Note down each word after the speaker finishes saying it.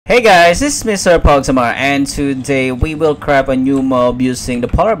Hey guys, this is MrPogz and today we will craft a new mob using the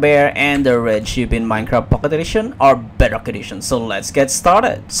polar bear and the red ship in Minecraft Pocket Edition or Bedrock Edition. So let's get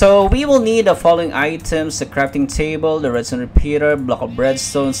started. So we will need the following items: the crafting table, the redstone repeater, block of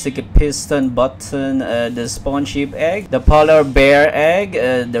redstone, sticky piston, button, the spawn ship egg, the polar bear egg,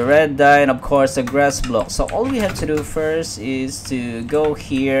 the red dye, and of course the grass block. So all we have to do first is to go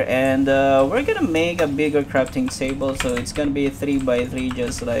here and we're gonna make a bigger crafting table. So it's gonna be 3 by 3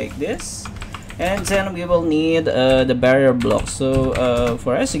 just like this, and then we will need the barrier block. So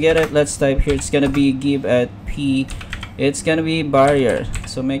for us to get it, let's type here, it's gonna be give at p, it's gonna be barrier,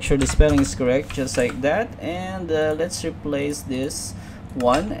 so make sure the spelling is correct just like that. And let's replace this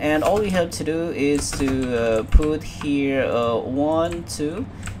one, and all we have to do is to put here 1 2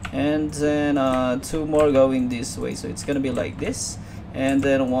 and then 2 more going this way, so it's gonna be like this, and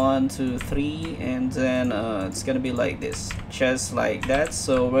then 1 2 3, and then it's gonna be like this, just like that.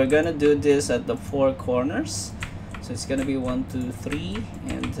 So we're gonna do this at the 4 corners, so it's gonna be 1 2 3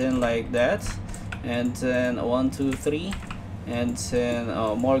 and then like that, and then 1 2 3 and then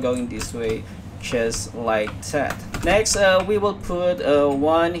more going this way, just like that. Next we will put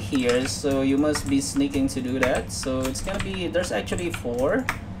 1 here, so you must be sneaking to do that. So it's gonna be, there's actually 4,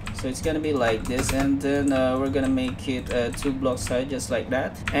 so it's gonna be like this, and then we're gonna make it 2 blocks high just like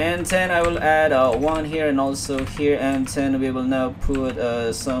that. And then I will add 1 here and also here, and then we will now put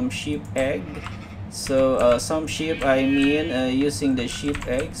some sheep egg. So some sheep, I mean using the sheep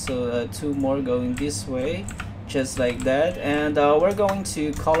egg, so 2 more going this way just like that. And we're going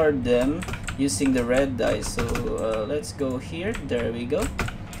to color them using the red dye. So let's go here, there we go,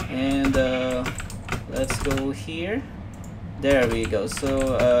 and let's go here, there we go.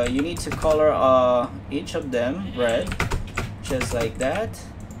 So you need to color each of them red just like that,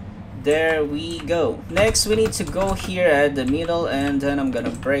 there we go. Next we need to go here at the middle, and then I'm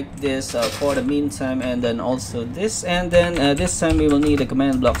gonna break this for the meantime, and then also this, and then this time we will need a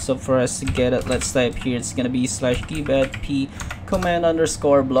command block. So for us to get it, let's type here, it's gonna be /give at p command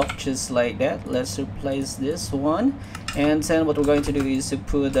underscore block just like that. Let's replace this one, and then what we're going to do is to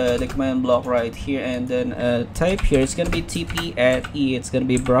put the command block right here, and then type here, it's gonna be tp at e, it's gonna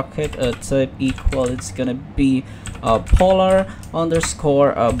be bracket type equal, it's gonna be polar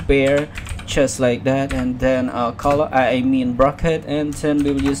underscore bear just like that, and then color, I mean bracket, and then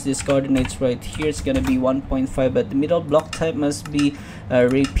we will use these coordinates right here. It's gonna be 1.5, but the middle block type must be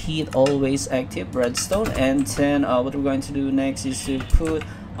repeat always active redstone. And then what we're going to do next is to put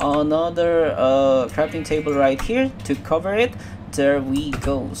another crafting table right here to cover it, there we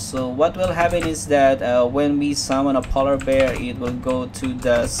go. So what will happen is that when we summon a polar bear, it will go to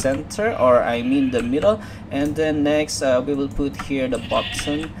the center, or I mean the middle, and then next we will put here the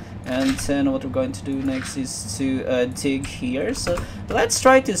button. And then what we're going to do next is to dig here. So let's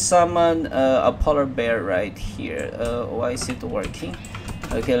try to summon a polar bear right here. Why is it working?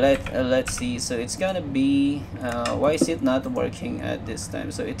 Okay, let's see. So it's gonna be why is it not working at this time?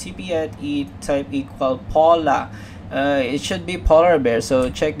 So tp at e type equal polar, it should be polar bear,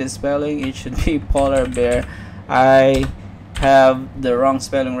 so check the spelling, it should be polar bear. I have the wrong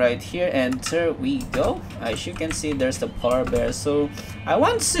spelling right here, and there we go. As you can see, there's the polar bear. So I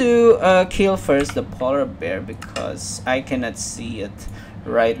want to kill first the polar bear because I cannot see it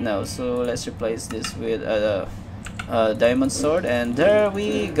right now. So let's replace this with a diamond sword, and there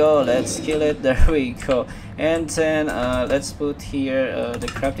we go, let's kill it, there we go. And then let's put here the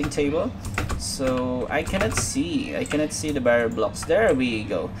crafting table. So I cannot see the barrier blocks, there we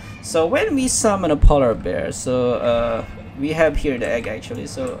go. So when we summon a polar bear, so we have here the egg actually,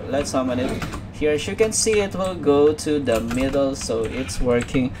 so let's summon it here. As you can see, it will go to the middle, so it's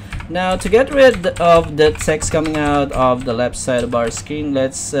working. Now to get rid of the text coming out of the left side of our screen,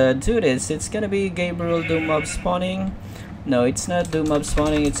 let's do this. It's gonna be Gabriel do mob spawning. No, it's not do mob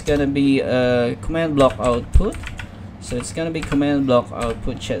spawning, it's gonna be command block output. So it's gonna be command block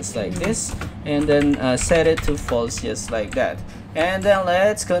output just like this, and then set it to false just like that. And then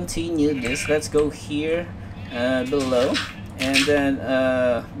let's continue this, let's go here below, and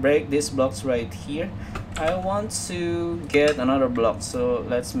then break these blocks right here. I want to get another block, so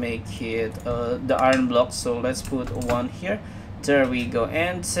let's make it the iron block. So let's put 1 here, there we go.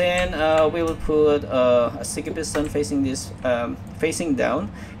 And then we will put a sticky piston facing this facing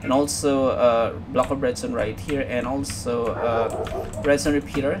down, and also block of redstone right here, and also redstone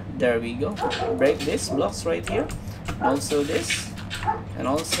repeater, there we go. Break these blocks right here, also this, and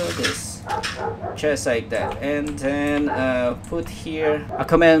also this. just like that, and then put here a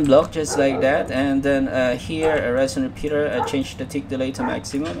command block just like that, and then here a resonant repeater, change the tick delay to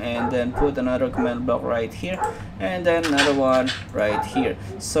maximum, and then put another command block right here, and then another one right here.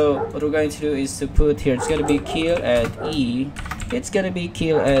 So what we're going to do is to put here, it's going to be kill at E, it's going to be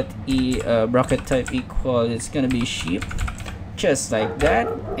kill at E, bracket type equal, it's going to be sheep, just like that.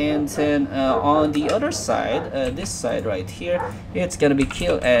 And then on the other side, this side right here, it's gonna be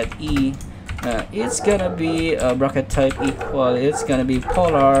kill at E, it's gonna be bracket type equal, it's gonna be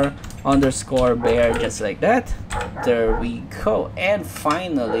polar underscore bear, just like that. There we go. And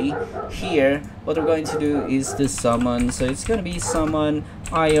finally here, what we're going to do is to summon, so it's gonna be summon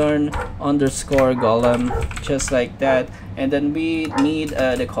iron underscore golem, just like that. And then we need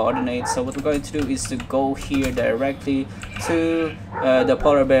the coordinates, so what we're going to do is to go here directly to the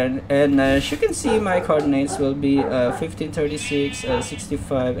polar bear, and as you can see, my coordinates will be 1536,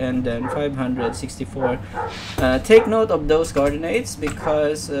 65, and then 564. Take note of those coordinates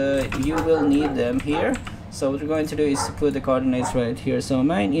because you will need them here. So what we're going to do is to put the coordinates right here. So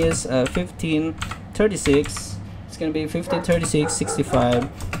mine is 1536, it's gonna be 1536, 65,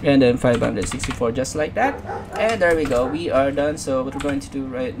 and then 564, just like that. And there we go, we are done. So what we're going to do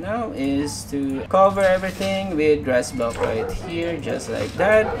right now is to cover everything with grass block right here, just like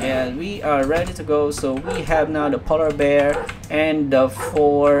that, and we are ready to go. So we have now the polar bear and the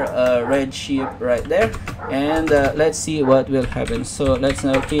 4 red sheep right there, and let's see what will happen. So let's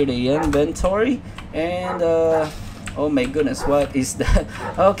now clear the inventory, and oh my goodness, what is that?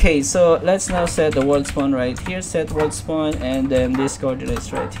 Okay, so let's now set the world spawn right here, set world spawn, and then these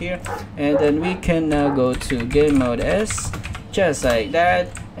coordinates right here, and then we can now go to game mode S, just like that.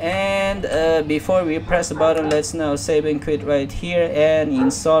 And before we press the button, let's now save and quit right here and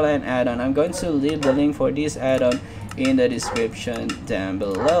install an add-on. I'm going to leave the link for this add-on in the description down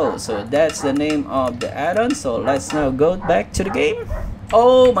below. So that's the name of the add-on. So let's now go back to the game.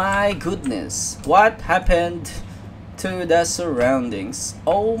 Oh my goodness, what happened to the surroundings?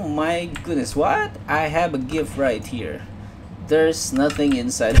 Oh my goodness, what? I have a gift right here. There's nothing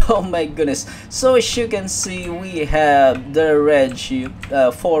inside. Oh my goodness. So as you can see, we have the red sheep,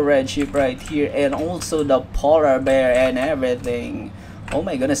 4 red sheep right here, and also the polar bear and everything. Oh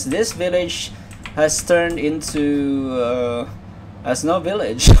my goodness, this village has turned into a snow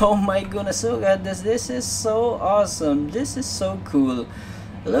village. Oh my goodness, look at this. This is so awesome. This is so cool.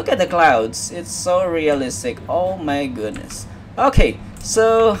 Look at the clouds, it's so realistic. Oh my goodness. Okay,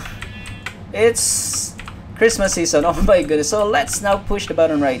 so it's Christmas season. Oh my goodness. So let's now push the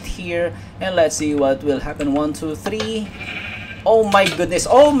button right here and let's see what will happen. 1 2 3. Oh my goodness.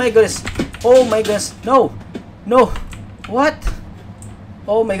 Oh my goodness. Oh my goodness. No, no, what?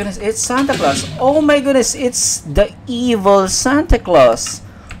 Oh my goodness, it's Santa Claus. Oh my goodness, it's the evil Santa Claus.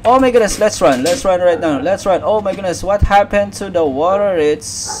 Oh my goodness, let's run right now, let's run. Oh my goodness, what happened to the water?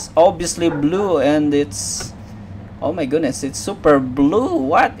 It's obviously blue, and it's, oh my goodness, it's super blue.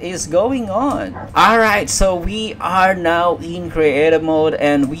 What is going on? Alright, so we are now in creative mode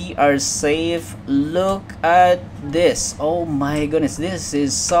and we are safe. Look at this. Oh my goodness, this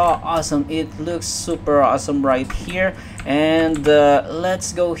is so awesome. It looks super awesome right here. And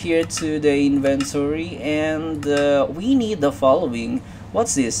let's go here to the inventory, and we need the following.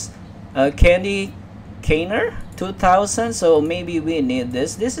 What's this? Candy caner 2000. So maybe we need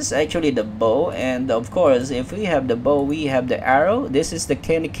this. This is actually the bow, and of course if we have the bow, we have the arrow. This is the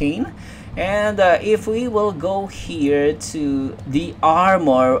candy cane. And if we will go here to the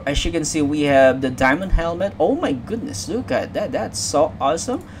armor, as you can see, we have the diamond helmet. Oh my goodness, look at that, that's so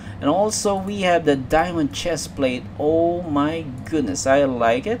awesome. And also we have the diamond chest plate. Oh my goodness, I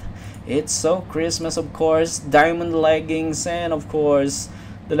like it. It's so Christmas. Of course, diamond leggings, and of course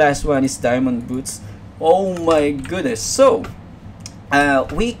the last one is diamond boots. Oh my goodness. So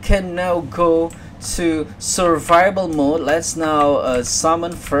we can now go to survival mode. Let's now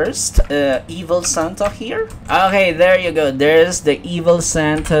summon first evil Santa here. Okay, there you go, there's the evil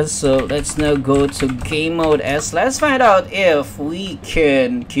Santa. So let's now go to game mode S. Let's find out if we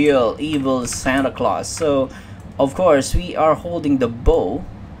can kill evil Santa Claus. So of course we are holding the bow,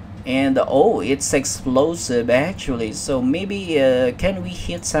 and oh, it's explosive actually. So maybe can we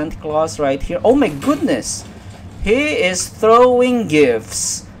hit Santa Claus right here? Oh my goodness, he is throwing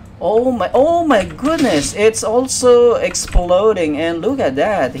gifts. Oh my goodness, it's also exploding, and look at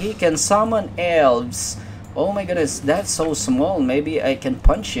that, he can summon elves. Oh my goodness, that's so small. Maybe I can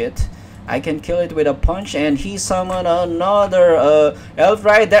punch it. I can kill it with a punch, and he summoned another elf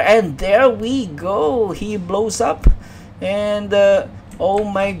right there, and there we go, he blows up. And oh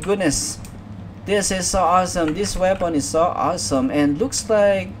my goodness, This is so awesome. This weapon is so awesome. And looks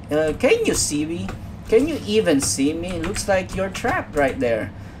like, can you see me? Can you even see me? Looks like you're trapped right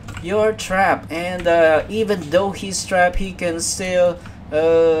there. You're trapped. And even though he's trapped, he can still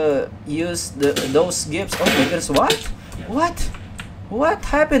use those gifts. Oh my goodness, what? What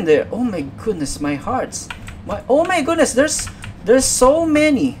happened there? Oh my goodness, my hearts. Oh my goodness, there's so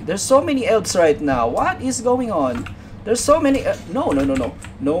many. There's so many elves right now. What is going on? There's so many. No.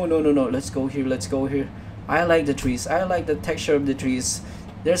 Let's go here. Let's go here. I like the trees. I like the texture of the trees.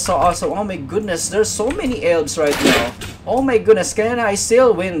 They're so awesome. Oh my goodness, there's so many elves right now. Oh my goodness, can I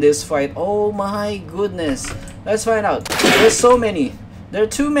still win this fight? Oh my goodness. Let's find out. There's so many. There are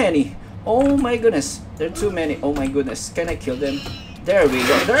too many. Oh my goodness. There are too many. Oh my goodness. Can I kill them? There we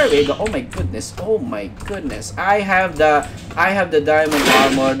go. There we go. Oh my goodness. Oh my goodness. I have the diamond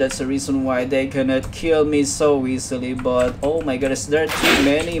armor. That's the reason why they cannot kill me so easily. But oh my goodness, there are too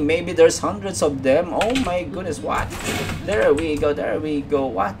many. Maybe there's hundreds of them. Oh my goodness. What? There we go. There we go.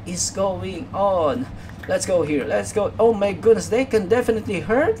 What is going on? Let's go here. Let's go. Oh my goodness. They can definitely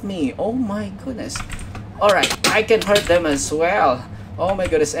hurt me. Oh my goodness. Alright. I can hurt them as well. Oh my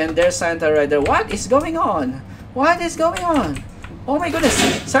goodness. And there's Santa right there. What is going on? What is going on? Oh my goodness,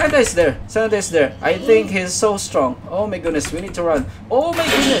 Santa is there. Santa is there. I think he's so strong. Oh my goodness, we need to run. Oh my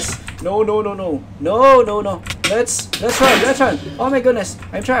goodness. No. Let's run. Oh my goodness,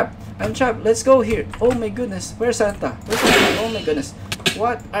 I'm trapped. Let's go here. Oh my goodness, where's Santa? Oh my goodness.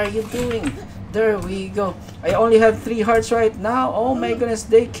 What are you doing? There we go. I only have 3 hearts right now. Oh my goodness,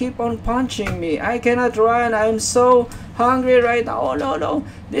 they keep on punching me. I cannot run. I'm so hungry right now. Oh no.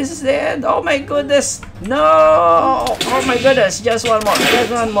 This is the end. Oh my goodness. No. Oh my goodness. Just one more.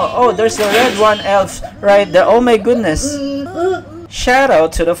 Oh, there's the red one elf right there. Oh my goodness. Shout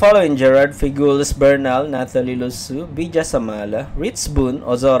out to the following: Gerard Figulas Bernal, Natalie Lusu, Villa Samala, Ritz Boone,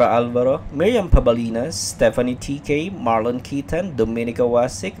 Ozora Alvaro, Miriam Pabalinas, Stephanie TK, Marlon Keaton, Dominica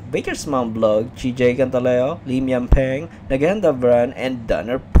Wasik, Baker's Mount Blog, GJ Cantaleo, Lim Yampeng, Naganda Vran, and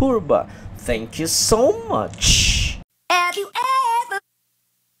Donner Purba. Thank you so much. Have you ever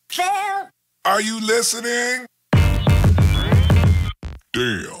felt? Are you listening?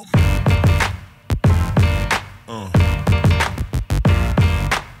 Damn.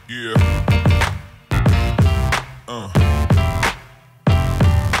 Yeah.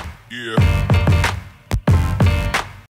 Yeah.